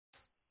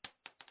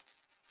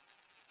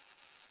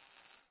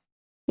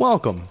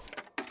Welcome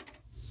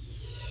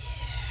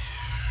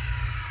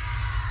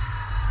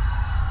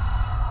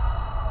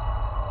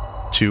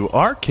to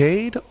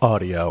Arcade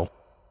Audio.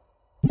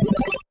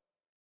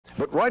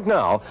 But right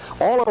now,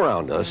 all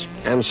around us,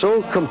 and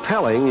so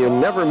compelling you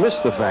never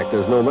miss the fact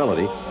there's no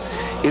melody,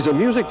 is a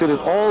music that is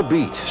all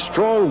beat,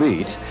 strong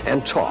beat,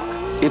 and talk.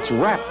 It's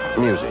rap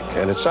music,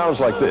 and it sounds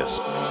like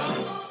this.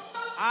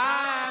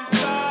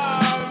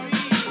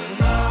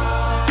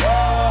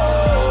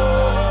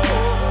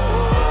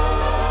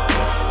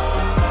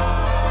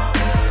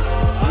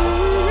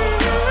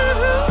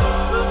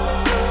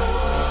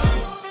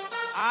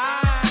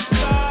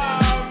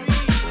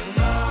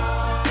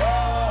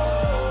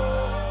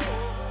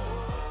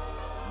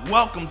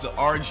 Welcome to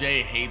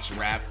RJ Hates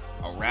Rap,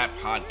 a rap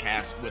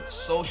podcast with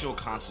social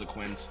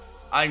consequence.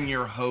 I'm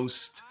your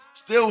host,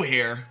 still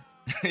here,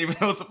 even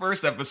though it's the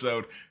first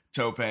episode,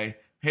 Tope,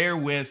 here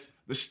with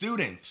the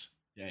student,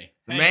 the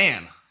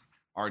man,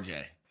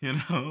 RJ. You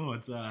know,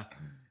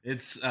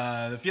 it's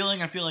the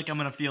feeling I feel like I'm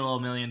gonna feel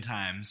a million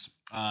times.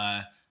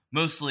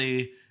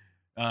 Mostly,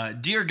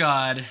 dear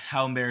God,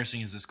 how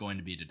embarrassing is this going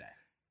to be today?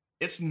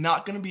 It's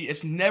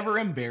never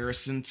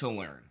embarrassing to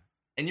learn.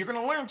 And you're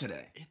going to learn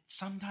today. It's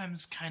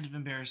sometimes kind of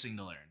embarrassing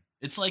to learn.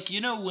 It's like,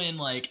 you know, when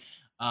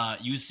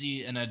you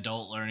see an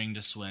adult learning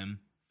to swim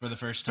for the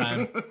first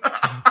time.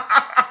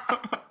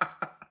 I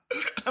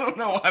don't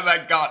know why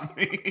that got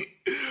me.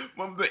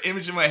 The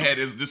image in my head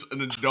is just an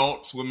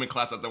adult swimming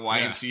class at the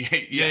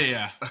YMCA. Yeah.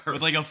 Yes. Yeah.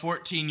 With like a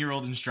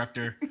 14-year-old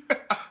instructor.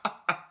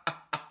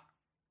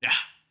 Yeah.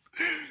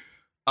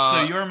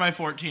 So you're my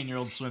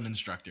 14-year-old swim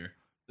instructor.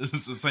 This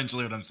is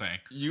essentially what I'm saying.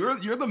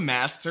 You're the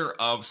master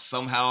of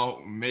somehow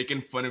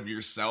making fun of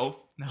yourself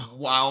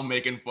while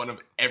making fun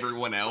of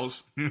everyone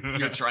else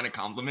you're trying to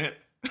compliment.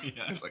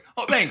 Yeah. It's like,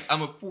 oh, thanks.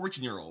 I'm a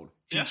 14-year-old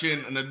teaching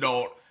an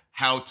adult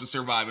how to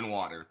survive in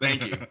water.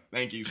 Thank you.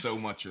 Thank you so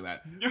much for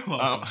that. You're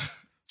welcome.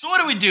 So what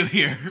do we do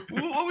here?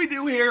 What we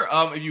do here,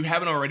 if you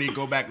haven't already,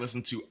 go back,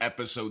 listen to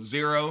episode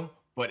 0.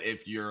 But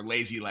if you're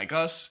lazy like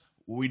us,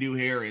 what we do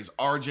here is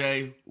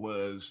RJ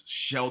was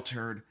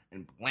sheltered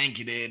and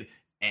blanketed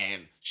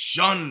and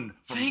shunned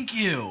from... Thank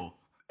you.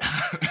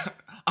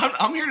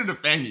 I'm here to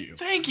defend you.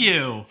 Thank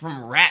you.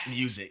 From rap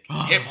music,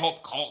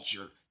 hip-hop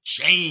culture,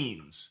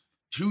 chains,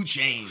 2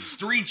 Chainz,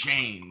 3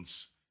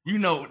 Chainz. You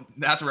know,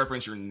 that's a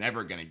reference you're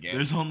never going to get.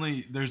 There's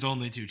only 2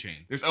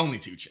 Chainz. There's only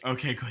 2 Chainz.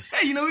 Okay, good.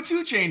 Hey, you know who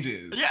 2 Chainz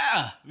is?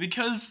 Yeah,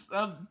 because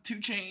of 2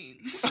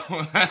 Chainz.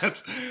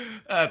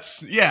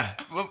 that's yeah.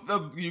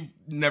 Well, you've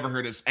never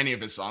heard any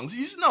of his songs.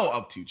 You just know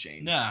of 2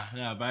 Chainz.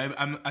 No, but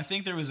I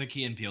think there was a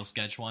Key and Peele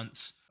sketch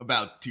once.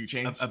 About 2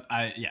 Chainz?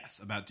 Yes,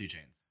 about 2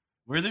 Chainz.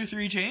 Were there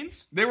 3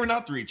 Chainz? There were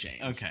not 3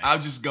 Chainz. Okay. I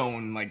was just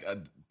going like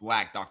a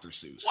black Dr.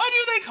 Seuss. Why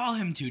do they call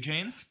him 2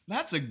 Chainz?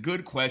 That's a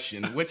good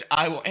question, which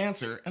I will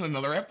answer in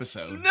another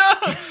episode. No!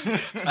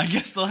 I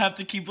guess they'll have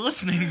to keep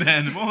listening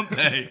then, won't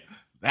they?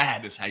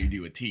 That is how you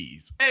do a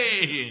tease.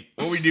 Hey!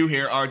 What we do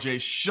here, RJ,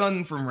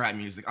 shunned from rap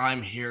music.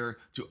 I'm here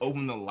to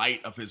open the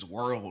light of his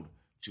world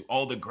to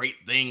all the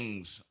great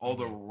things, all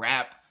the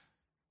rap,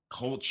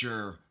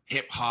 culture,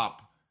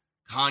 hip-hop,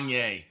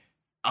 Kanye,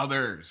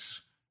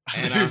 others.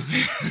 And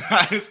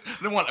I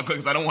don't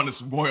want to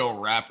spoil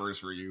rappers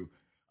for you.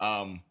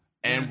 And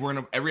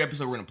every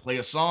episode we're gonna play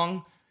a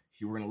song.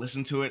 We're gonna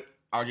listen to it.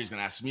 RJ's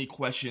gonna ask me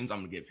questions. I'm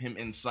gonna give him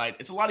insight.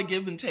 It's a lot of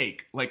give and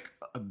take, like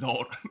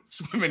adult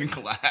swimming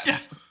class. Yeah,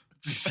 that's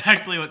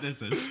exactly what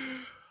this is.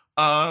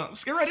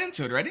 Let's get right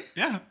into it. Ready?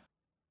 Yeah.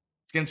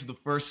 Let's get into the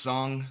first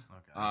song.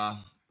 Okay. The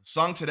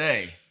song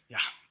today. Yeah.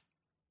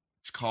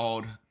 It's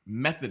called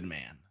Method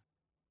Man.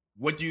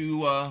 What'd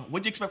you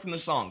expect from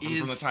this song? From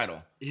the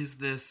title?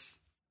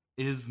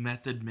 Is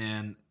Method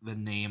Man the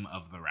name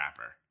of the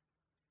rapper?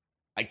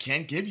 I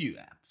can't give you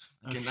that.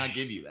 I cannot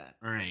give you that.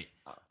 All right.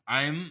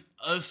 I'm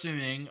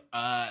assuming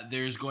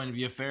there's going to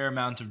be a fair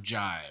amount of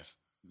jive.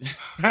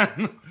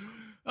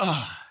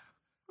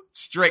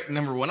 Strike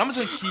number 1. I'm just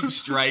going to keep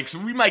strikes.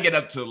 We might get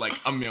up to like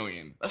 1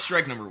 million. That's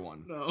strike number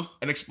 1. No.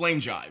 And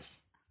explain jive.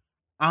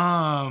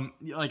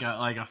 Like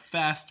a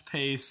fast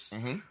pace.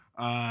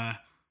 Mm-hmm.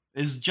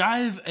 Is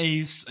jive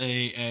is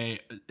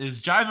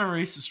jive a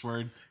racist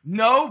word?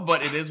 No,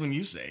 but it is when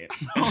you say it.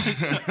 No,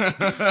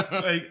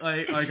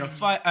 it's like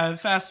a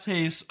fast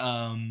pace,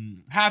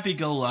 happy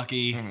go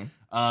lucky,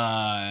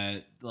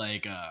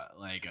 like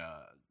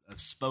a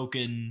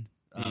spoken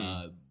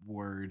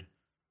word.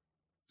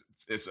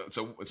 It's a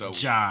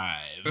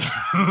jive.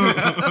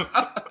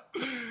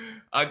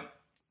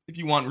 If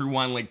you want,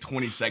 rewind like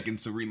 20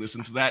 seconds to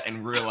re-listen to that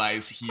and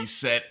realize he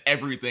said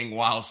everything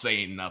while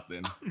saying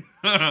nothing.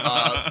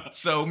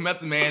 So,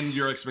 Method Man,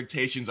 your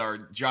expectations are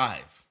jive.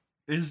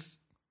 Is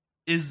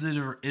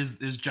jive a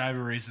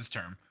racist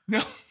term?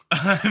 No.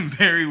 I'm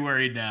very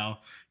worried now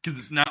because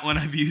it's not one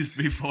I've used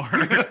before.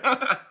 And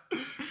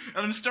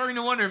I'm starting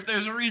to wonder if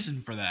there's a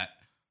reason for that.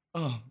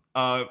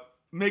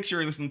 Make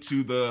sure you listen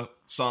to the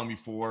song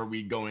before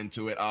we go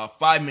into it.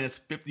 5 minutes,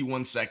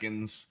 51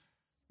 seconds.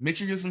 make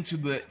sure you listen to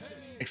the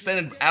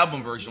extended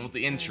album version with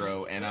the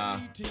intro, and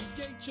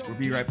we'll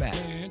be right back.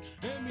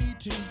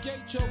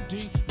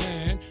 M-E-T-H-O-D,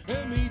 man.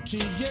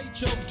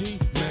 M-E-T-H-O-D,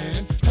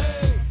 man.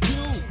 Hey,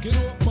 you, get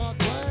off my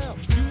cloud.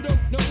 You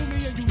don't know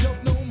me and you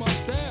don't know my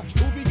style.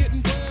 Who be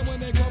getting down when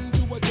they come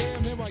to a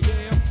jam? Here I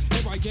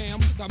am,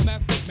 the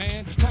Method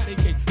Man. Patty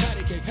cake,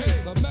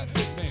 hey, the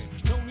Method Man.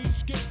 No need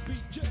skip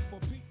beat, jet for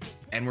people.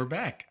 And we're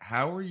back.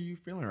 How are you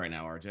feeling right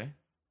now, RJ?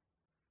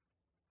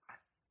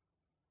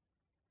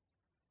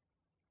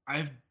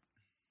 I've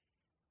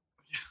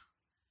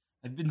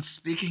been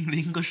speaking the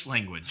English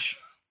language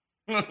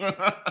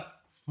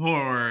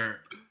for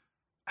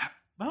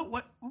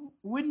about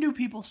when do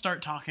people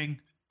start talking?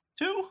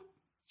 2?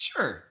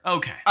 Sure.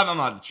 Okay. I'm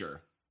not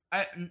sure.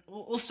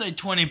 We'll say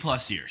 20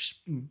 plus years.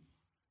 And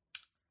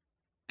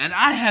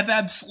I have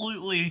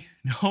absolutely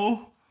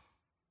no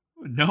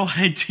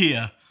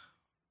idea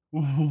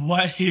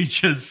what he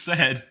just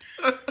said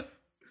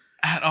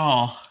at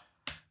all.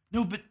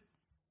 No, but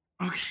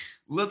okay.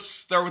 Let's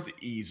start with the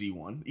easy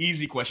one.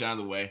 Easy question out of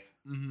the way.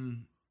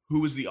 Mm-hmm.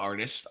 Who was the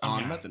artist on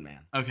Okay. Method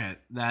Man? Okay,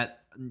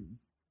 that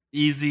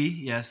easy.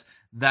 Yes,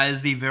 that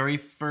is the very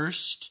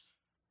first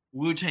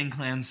Wu-Tang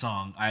Clan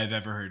song I have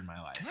ever heard in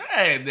my life.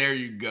 Hey, there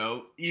you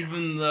go.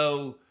 Even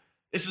though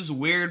this is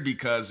weird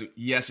because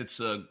yes,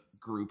 it's a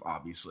group,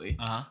 obviously.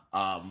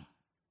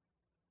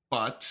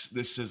 But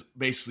this is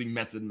basically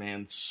Method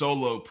Man's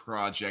solo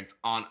project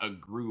on a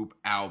group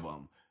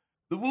album.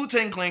 The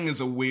Wu-Tang Clan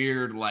is a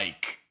weird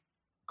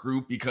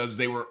group because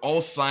they were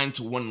all signed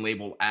to one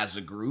label as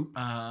a group,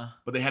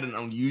 but they had an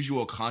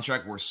unusual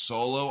contract where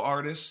solo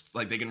artists,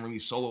 they can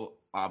release solo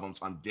albums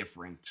on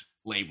different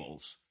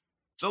labels.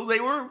 So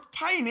they were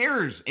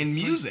pioneers in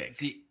It's music.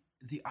 like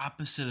the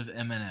opposite of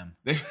Eminem.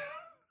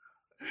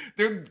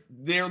 They're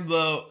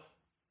the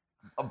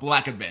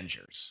Black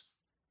Avengers.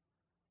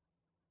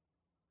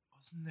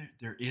 Wasn't there?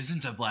 There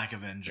isn't a Black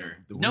Avenger.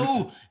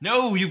 The-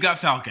 No, you've got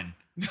Falcon.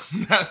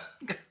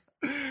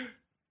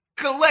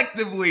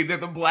 Collectively, they're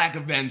the Black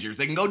Avengers.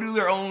 They can go do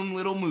their own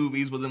little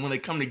movies, but then when they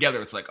come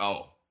together, it's like,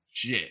 oh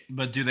shit.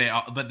 But do they?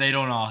 But they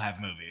don't all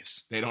have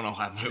movies. They don't all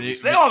have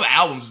movies. They- They all have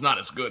albums. It's not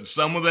as good.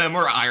 Some of them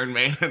are Iron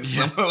Man, and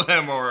some of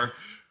them are.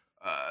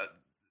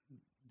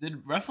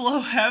 Did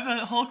Ruffalo have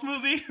a Hulk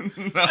movie?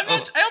 No. I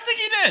don't think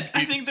he did.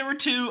 I think there were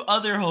 2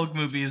 other Hulk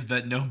movies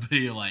that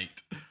nobody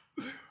liked.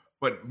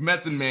 But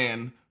Method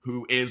Man,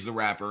 who is the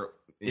rapper,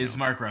 Is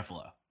Mark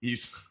Ruffalo?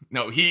 he's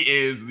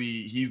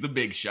the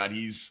big shot.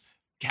 He's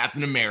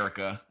Captain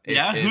America.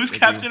 Who's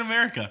Captain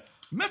America?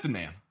 Method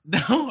Man.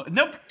 No,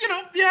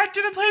 the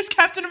actor that plays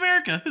Captain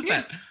America. Who's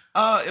that?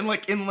 No,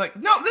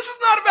 this is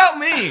not about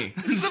me.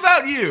 This is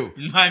about you.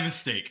 My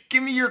mistake.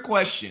 Give me your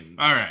questions.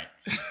 All right.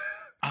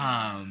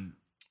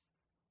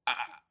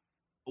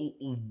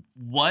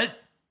 What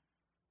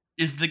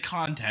is the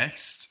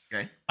context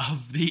Okay.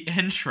 of the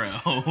intro?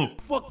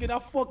 Fuck it, I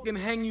fucking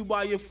hang you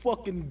by your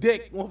fucking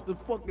dick off the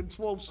fucking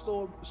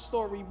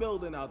 12-story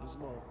building out this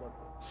motherfucker.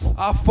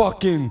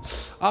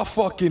 I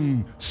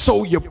fucking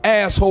sew your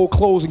asshole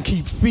clothes and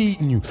keep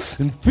feeding you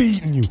and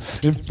feeding you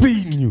and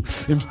feeding you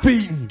and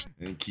feeding you.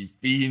 And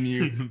keep feeding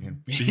you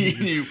and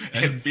feeding you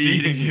and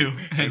feeding you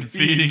and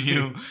feeding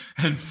you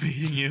and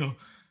feeding you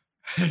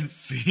and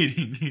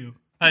feeding you.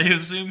 I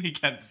assume he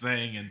kept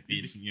saying and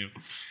feeding you.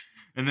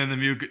 And then the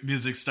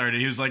music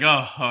started. He was like,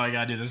 oh, I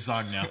gotta do this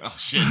song now. Oh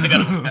shit! I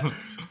gotta.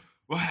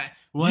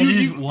 Why?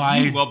 You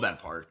love that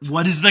part.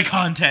 What is the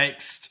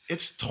context?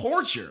 It's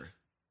torture.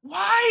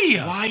 Why?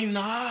 Why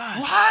not?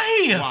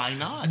 Why? Why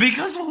not?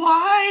 Because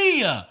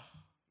why?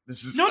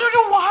 This is No,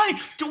 why?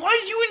 Why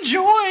do you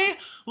enjoy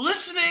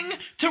listening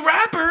to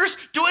rappers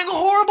doing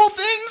horrible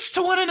things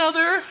to one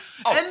another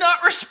and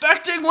not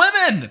respecting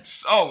women?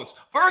 So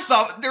first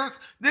off,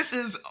 this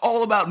is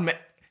all about.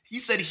 He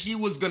said he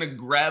was gonna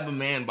grab a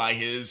man by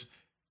his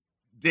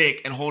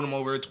dick and hold him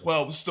over a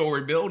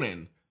 12-story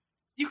building.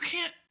 You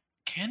can't.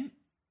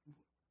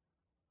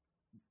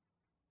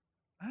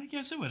 I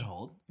guess it would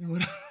hold.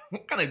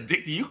 What kind of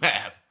dick do you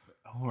have?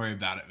 Don't worry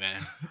about it,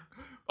 man.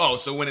 Oh,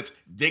 so when it's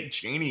Dick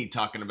Cheney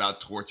talking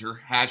about torture,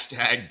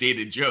 hashtag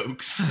dated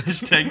jokes.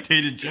 Hashtag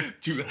dated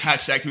jokes.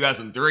 Hashtag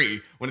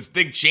 2003. When it's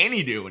Dick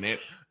Cheney doing it,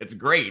 it's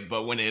great.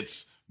 But when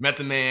it's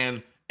Method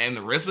Man and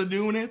the RZA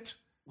doing it,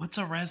 What's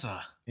a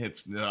Reza?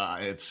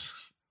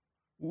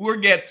 we'll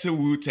get to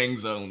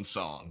Wu-Tang's own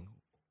song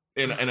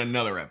in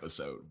another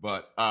episode.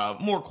 But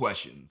more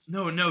questions.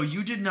 No,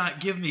 you did not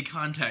give me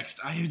context.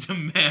 I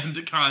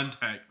demand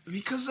context.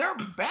 Because they're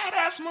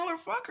badass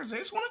motherfuckers. They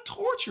just want to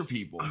torture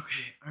people.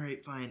 Okay, all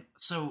right, fine.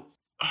 So,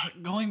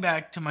 going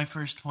back to my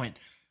first point,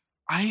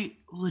 I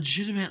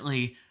listened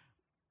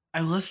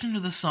to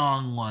the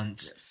song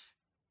once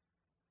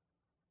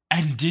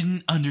and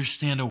didn't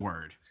understand a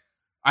word.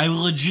 I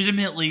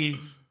legitimately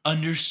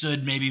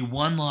understood maybe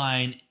one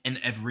line in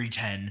every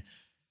 10.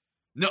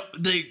 No,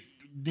 they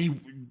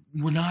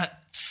were not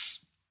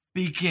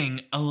speaking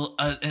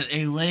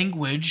a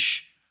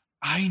language.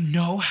 I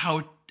know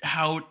how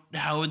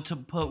to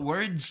put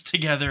words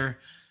together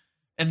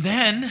And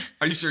then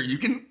Are you sure you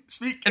can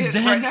speak and it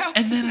then right now?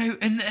 and then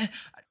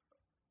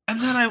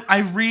I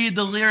read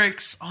the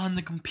lyrics on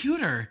the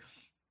computer,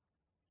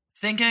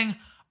 thinking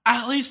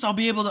at least I'll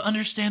be able to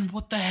understand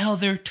what the hell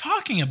they're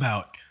talking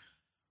about.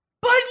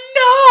 But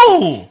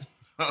no!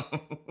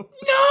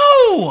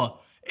 No!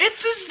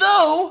 It's as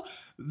though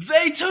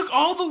they took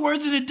all the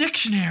words in a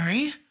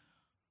dictionary,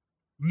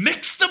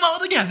 mixed them all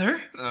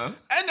together, and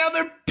now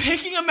they're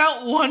picking them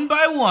out one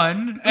by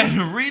one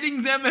and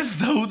reading them as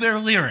though they're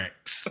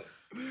lyrics.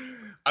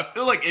 I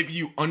feel like if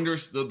you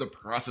understood the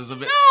process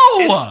of it,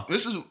 No!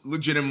 this is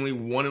legitimately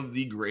one of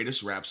the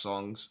greatest rap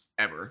songs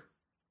ever.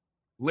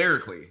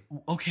 Lyrically,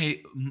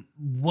 Okay,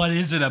 what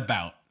is it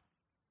about?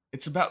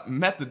 it's about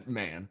Method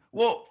Man.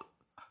 Well,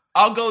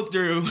 I'll go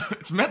through.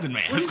 It's Method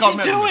Man. What It's is called he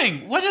Method Man.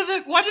 doing? Why do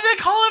they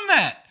call him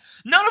that?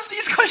 None of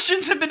these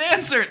questions have been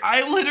answered.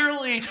 I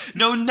literally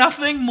know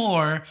nothing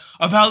more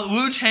about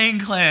Wu-Tang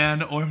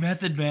Clan or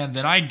Method Man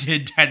than I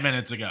did 10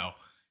 minutes ago.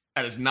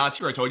 That is not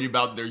true. I told you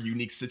about their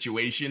unique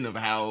situation of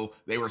how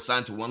they were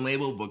signed to one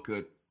label but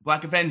could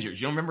Black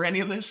Avengers. You don't remember any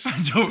of this?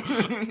 I don't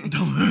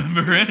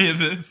remember any of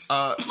this.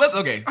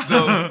 Okay.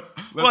 So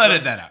We'll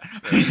edit that out.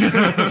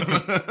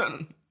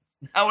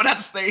 I would have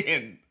to stay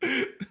in.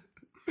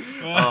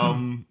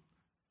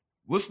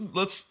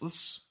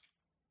 Let's.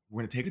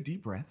 We're gonna take a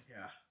deep breath.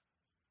 Yeah.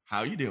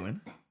 How you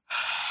doing?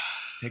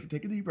 Take a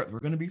deep breath. We're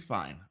gonna be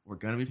fine. We're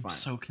gonna be fine. I'm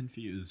so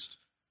confused.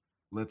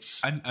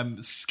 Let's.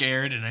 I'm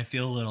scared and I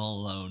feel a little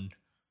alone.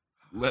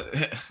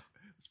 This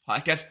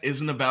podcast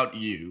isn't about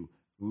you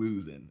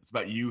losing. It's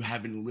about you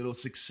having little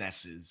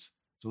successes.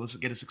 So let's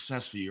get a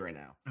success for you right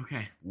now.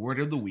 Okay. Word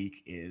of the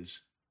week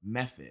is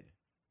method.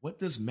 What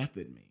does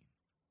method mean?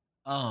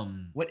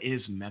 What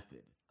is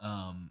method?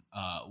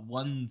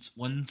 One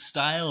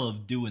style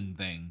of doing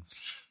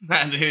things.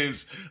 That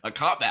is a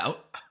cop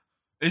out.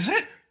 Is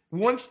it?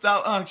 One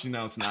style. Actually,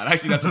 no, it's not.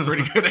 Actually, that's a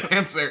pretty good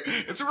answer.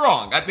 It's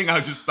wrong. I think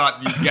I just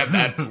thought you'd get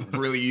that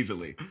really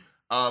easily.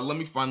 Let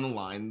me find the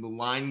line. The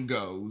line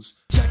goes.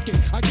 Check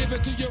it, I give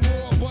it to you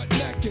raw but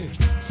naked.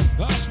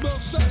 I smell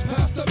sex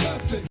past the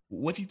method.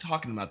 What's he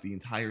talking about the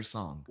entire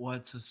song?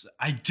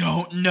 I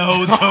don't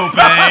know, Tope.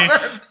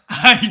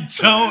 I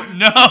don't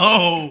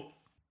know.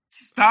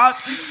 Stop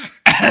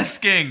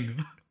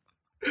asking.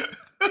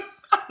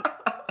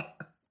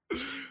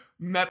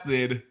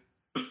 Method.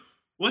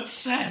 What's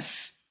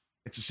cess?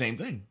 It's the same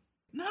thing.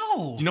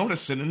 No. Do you know what a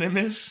synonym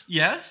is?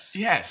 Yes?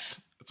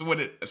 Yes. That's what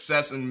it.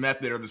 Assess and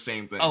method are the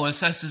same thing. Oh,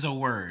 assess is a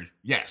word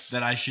yes.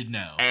 that I should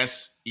know.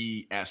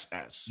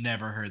 SESS.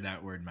 Never heard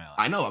that word in my life.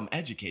 I know. I'm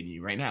educating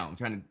you right now. I'm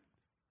trying to.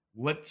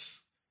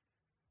 What's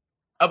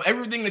of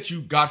everything that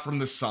you got from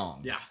this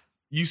song? Yeah.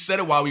 You said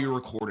it while we were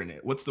recording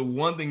it. What's the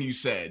one thing you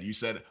said? You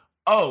said,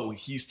 "Oh,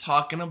 he's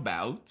talking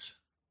about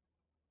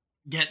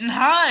Getting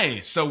high.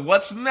 So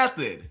what's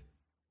method?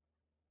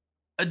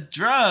 A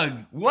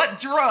drug. What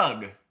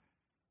drug?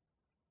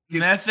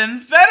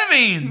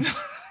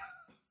 Methamphetamines.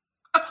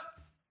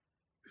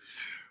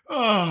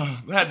 Oh,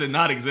 that did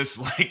not exist.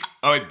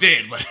 It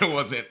did, but it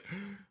wasn't.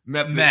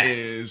 Meth.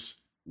 Is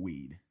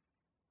weed.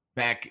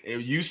 Back,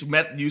 it used to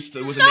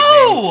was a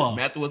nickname.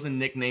 Meth was a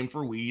nickname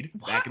for weed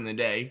back in the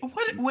day.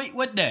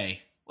 What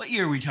day? What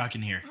year are we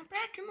talking here?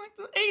 Back in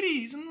the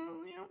 80s, and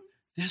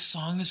This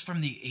song is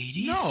from the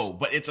 80s? No,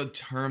 but it's a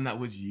term that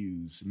was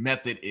used.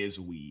 Method is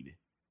weed.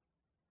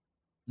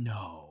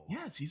 No.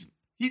 Yes,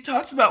 he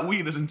talks about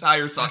weed this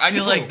entire song. I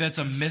feel like that's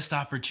a missed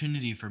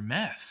opportunity for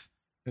meth.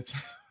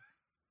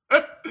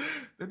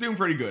 They're doing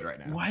pretty good right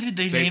now. Why did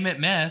they name it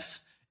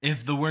meth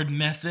if the word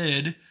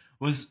method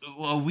was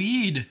a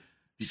weed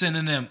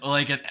synonym,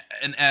 like an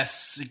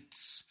S?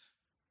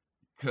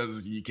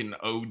 Because you can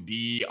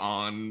OD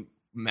on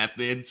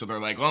method, so they're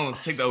like, well,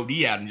 let's take the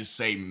OD out and just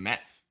say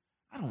meth.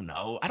 I don't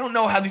know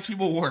how these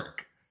people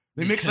work.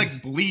 They mix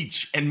like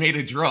bleach and made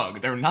a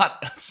drug. They're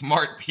not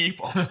smart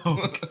people.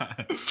 Oh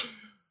God.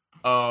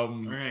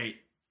 Right.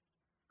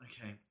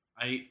 Okay.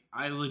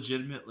 I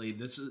legitimately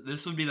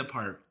this would be the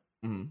part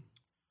mm-hmm.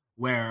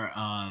 where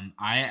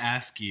I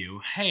ask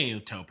you, hey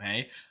Tope,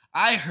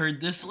 I heard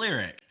this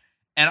lyric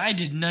and I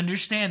didn't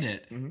understand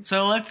it. Mm-hmm.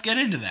 So let's get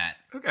into that.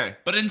 Okay.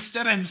 But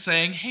instead I'm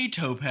saying, hey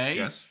Tope,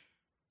 yes.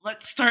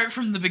 Let's start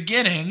from the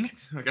beginning.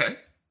 Okay.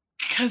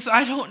 Because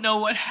I don't know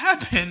what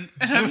happened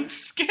and I'm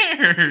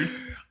scared.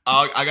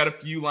 I got a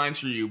few lines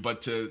for you,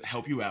 but to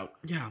help you out,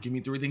 give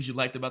me 3 things you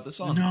liked about the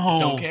song. No.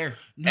 Don't care.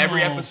 No.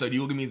 Every episode, you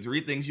will give me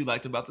 3 things you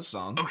liked about the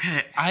song.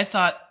 Okay, I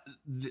thought,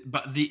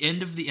 but the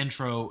end of the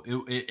intro,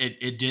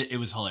 it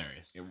was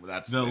hilarious.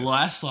 Yeah, the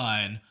last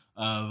line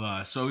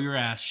of "sew your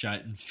ass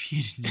shut and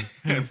feeding you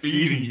and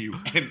feeding you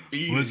and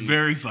feeding was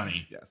very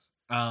funny. Yes.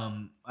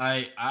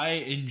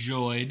 I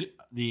enjoyed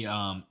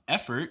the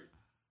effort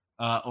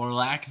or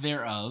lack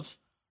thereof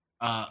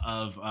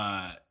of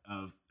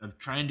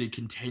trying to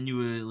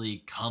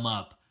continually come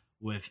up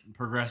with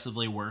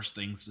progressively worse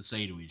things to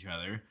say to each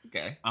other.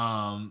 Okay.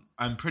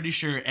 I'm pretty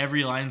sure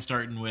every line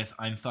starting with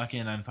I'm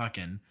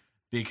fucking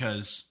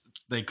because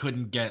they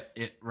couldn't get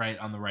it right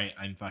on the right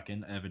I'm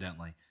fucking,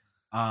 evidently.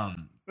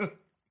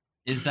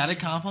 Is that a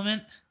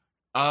compliment?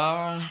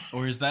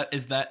 Or is that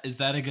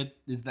a good?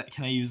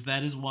 Can I use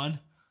that as one?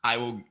 I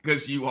will,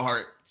 because you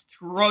are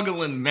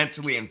struggling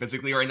mentally and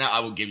physically right now. I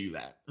will give you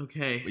that.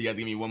 Okay. But you have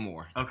to give me one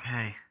more.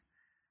 Okay.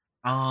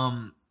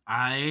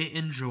 I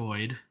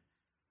enjoyed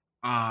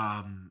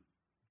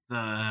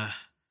the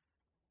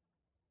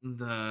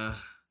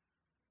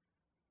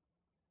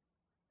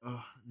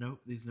oh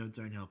nope, these notes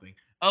aren't helping.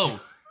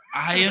 Oh,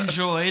 I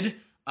enjoyed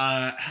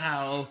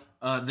how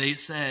they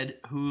said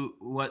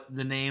what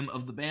the name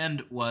of the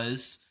band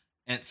was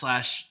and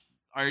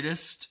 /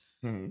 artist.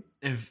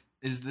 If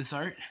is this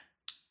art?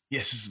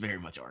 Yes, this is very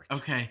much art.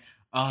 Okay.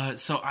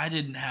 So I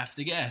didn't have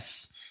to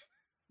guess.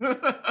 All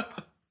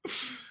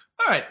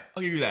right,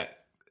 I'll give you that.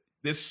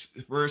 This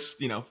first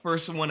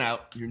one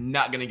out. You're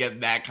not gonna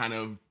get that kind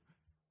of.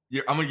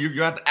 You're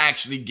gonna have to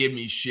actually give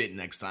me shit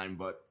next time.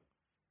 But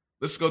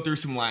let's go through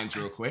some lines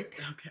real quick.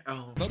 Okay.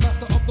 Oh. The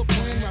master of the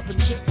plan, rapping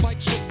shit like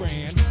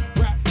Sharan.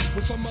 Rap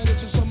with some of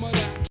this and some of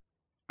that.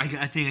 I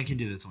think I can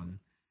do this one.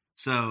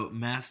 So,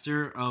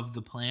 master of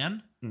the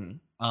plan.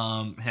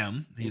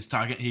 Him. He's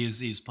talking.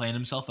 He's playing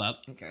himself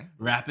up. Okay.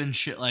 Rapping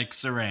shit like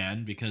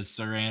Saran because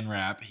Saran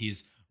rap.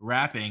 He's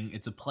rapping.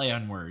 It's a play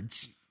on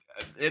words.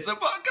 It's a pun.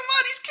 Come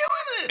on, he's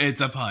killing it.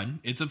 It's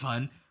a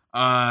pun.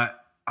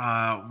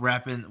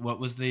 Rapping. What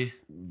was the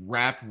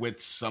Rap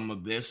with some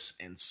of this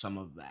and some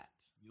of that.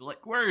 you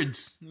like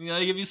words? You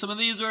gotta give you some of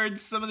these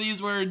words. Some of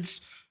these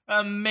words.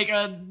 Make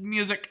a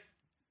music.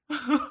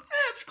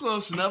 That's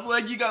close enough.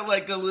 Like you got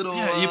like a little.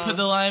 Yeah, you put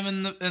the lime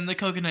in the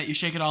coconut. You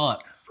shake it all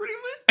up. Pretty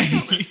much.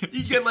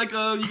 You get like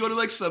you go to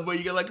like Subway.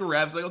 You get like a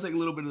rap. It's like I'll take a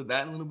little bit of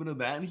that and a little bit of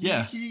that. And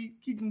he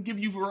can give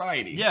you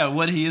variety. Yeah,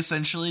 what he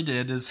essentially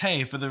did is,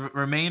 hey, for the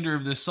remainder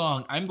of this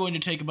song, I'm going to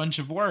take a bunch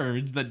of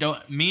words that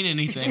don't mean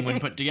anything when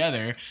put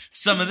together,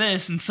 some of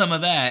this and some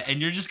of that,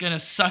 and you're just gonna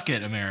suck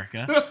it,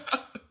 America.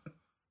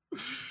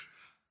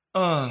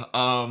 Love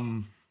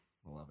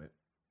it.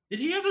 Did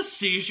he have a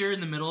seizure in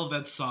the middle of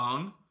that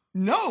song?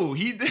 No,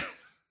 he did.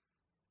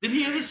 Did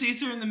he have a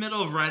seizure in the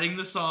middle of writing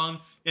the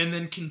song and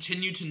then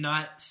continue to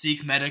not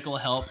seek medical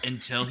help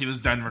until he was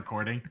done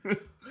recording?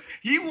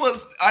 He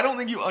was. I don't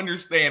think you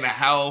understand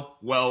how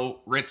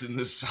well written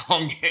this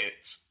song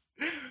is.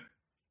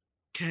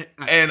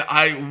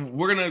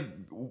 We're gonna,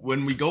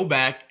 when we go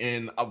back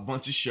in a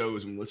bunch of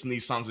shows and listen to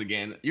these songs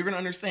again, you're gonna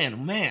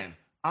understand, man,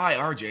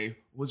 RJ,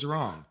 was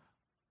wrong.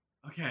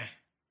 Okay.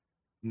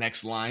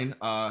 Next line,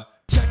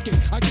 Check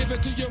it, I give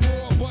it to you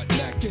raw but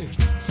naked.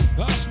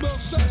 I smell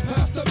sex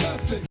past the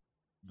method.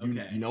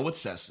 Okay. You know what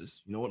cess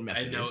is. You know what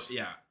method I know, is.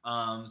 yeah.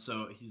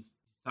 So he's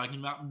talking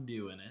about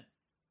doing it.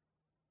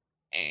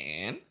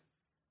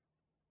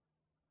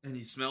 And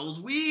he smells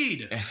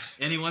weed.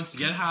 And he wants to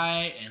get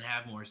high and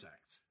have more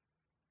sex.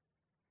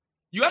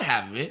 you gotta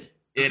have it.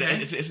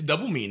 Okay. It's a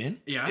double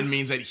meaning. Yeah. It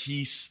means that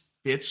he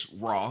spits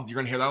raw. You're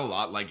gonna hear that a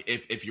lot. Like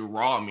if you're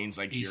raw, it means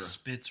like He you're.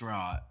 spits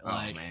raw. Oh,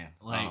 man.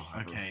 Oh,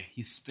 okay.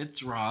 He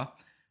spits raw,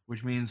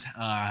 which means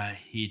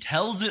he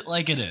tells it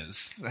like it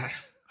is.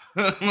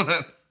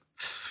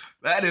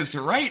 That is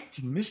right,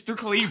 Mr.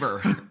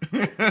 Cleaver.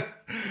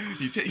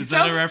 Is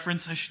that a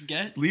reference I should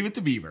get? Leave it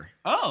to Beaver.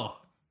 Oh.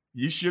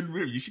 You should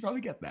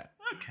probably get that.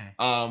 Okay.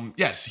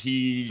 Yes,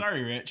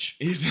 Sorry, Rich.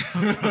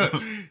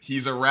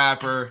 He's a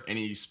rapper and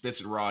he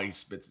spits it raw. He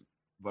spits,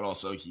 but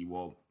also he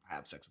will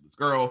have sex with this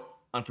girl,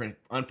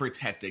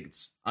 unprotected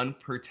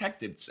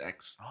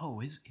sex.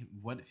 Oh,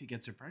 what if he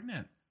gets her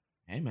pregnant?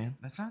 Hey, man,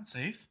 That's not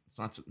safe. it's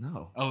not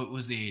no. Oh, it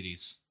was the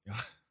 80s.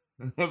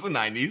 It was the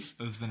 90s.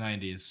 It was the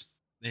 90s.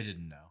 They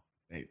didn't know.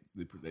 It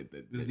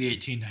was the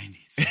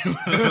 1890s.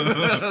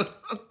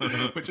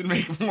 Which would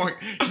make more.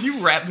 Can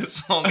you rap this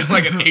song in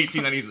like an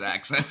 1890s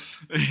accent?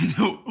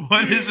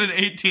 What is an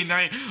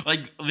 1890? Like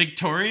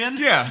Victorian?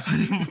 Yeah.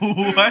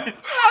 What?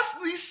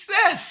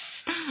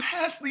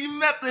 Hasley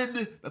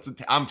method.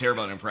 I'm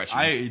terrible at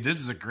impressions. This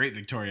is a great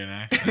Victorian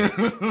accent.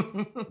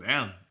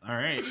 Damn. All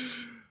right.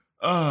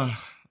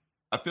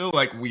 I feel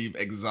like we've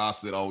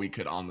exhausted all we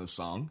could on this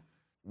song.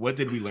 What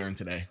did we learn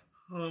today?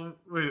 Wait,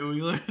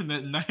 we learned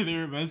that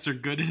neither of us are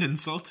good at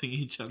insulting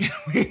each other.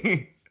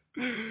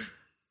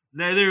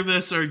 Neither of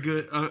us are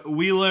good.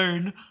 We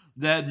learn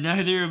that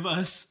neither of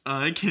us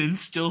can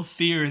instill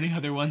fear in the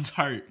other one's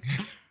heart.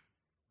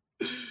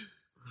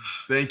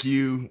 Thank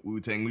you,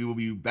 Wu-Tang. We will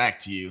be back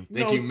to you.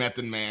 Thank you,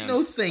 Method Man.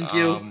 No, thank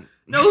you.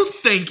 No,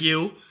 thank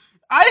you.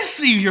 I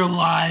see your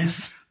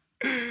lies.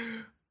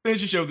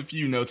 Finish the show with a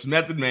few notes.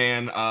 Method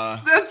Man.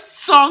 That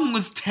song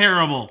was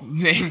terrible.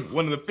 Named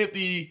one of the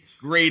 50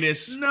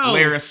 greatest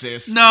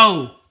lyricists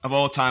of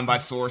all time by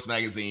Source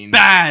Magazine.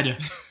 Bad.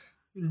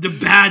 The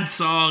bad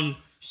song.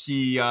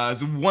 He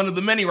is one of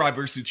the many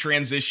rappers to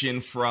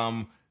transition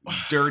from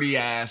dirty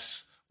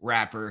ass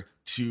rapper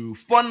to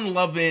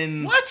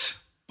fun-loving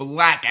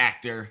black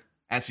actor,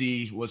 as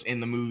he was in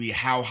the movie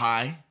How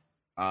High.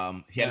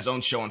 He had his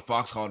own show on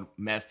Fox called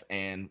Method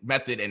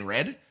and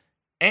Red.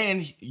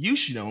 And you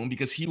should know him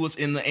because he was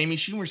in the Amy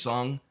Schumer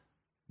song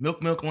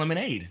Milk Milk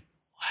Lemonade.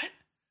 What?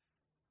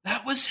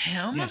 That was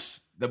him? Yes,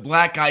 The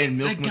black guy in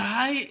Milk. The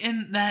guy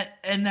in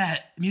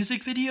that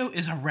music video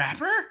is a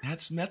rapper?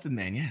 That's Method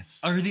Man, yes.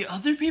 Are the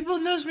other people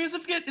in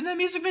that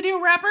music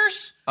video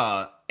rappers?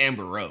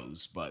 Amber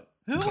Rose, but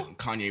who?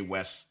 Kanye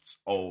West's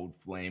old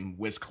flame,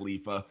 Wiz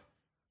Khalifa.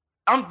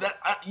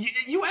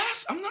 You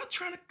asked. I'm not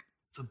trying to.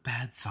 It's a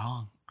bad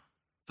song.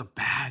 It's a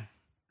bad.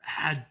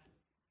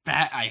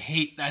 I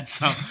hate that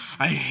song.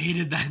 I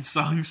hated that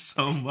song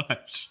so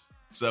much.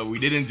 So we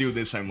didn't do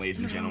this time, ladies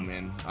and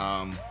gentlemen.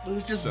 It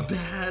was just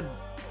bad.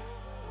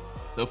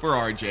 So for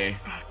RJ,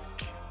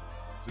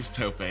 just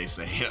Tope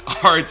saying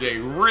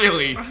RJ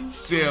really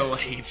still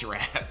hates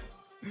rap.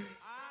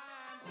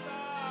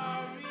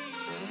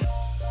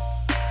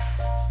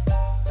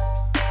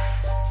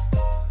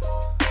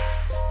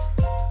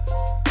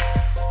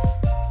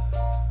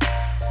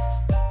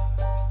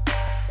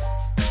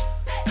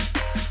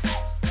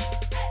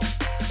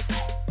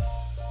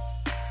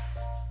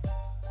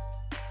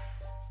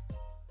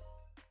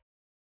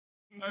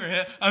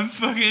 Alright, I'm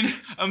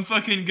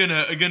fucking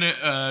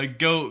gonna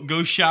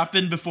go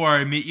shopping before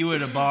I meet you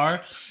at a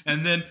bar,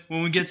 and then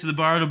when we get to the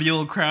bar it'll be a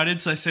little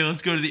crowded, so I say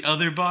let's go to the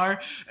other bar,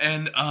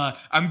 and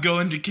I'm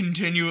going to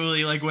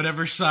continually, like,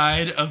 whatever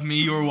side of me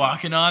you're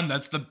walking on,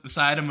 that's the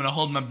side I'm gonna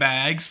hold my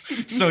bags,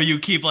 so you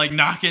keep, like,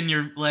 knocking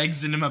your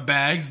legs into my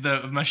bags,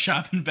 my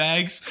shopping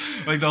bags,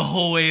 like, the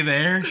whole way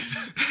there.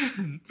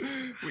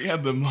 We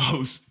have the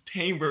most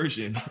tame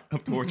version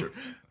of torture.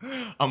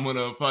 I'm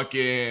gonna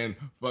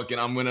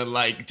I'm gonna,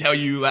 like, tell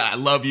you that I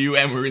love you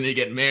and we're gonna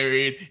get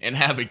married and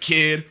have a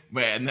kid,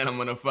 and then I'm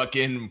gonna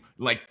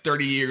like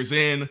 30 years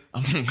in,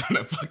 I'm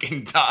gonna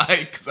fucking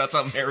die, because that's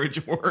how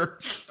marriage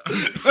works.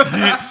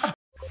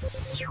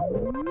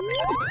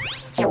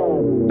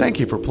 Thank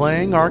you for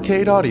playing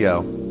Arcade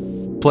Audio.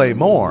 Play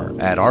more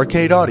at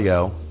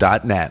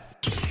arcadeaudio.net.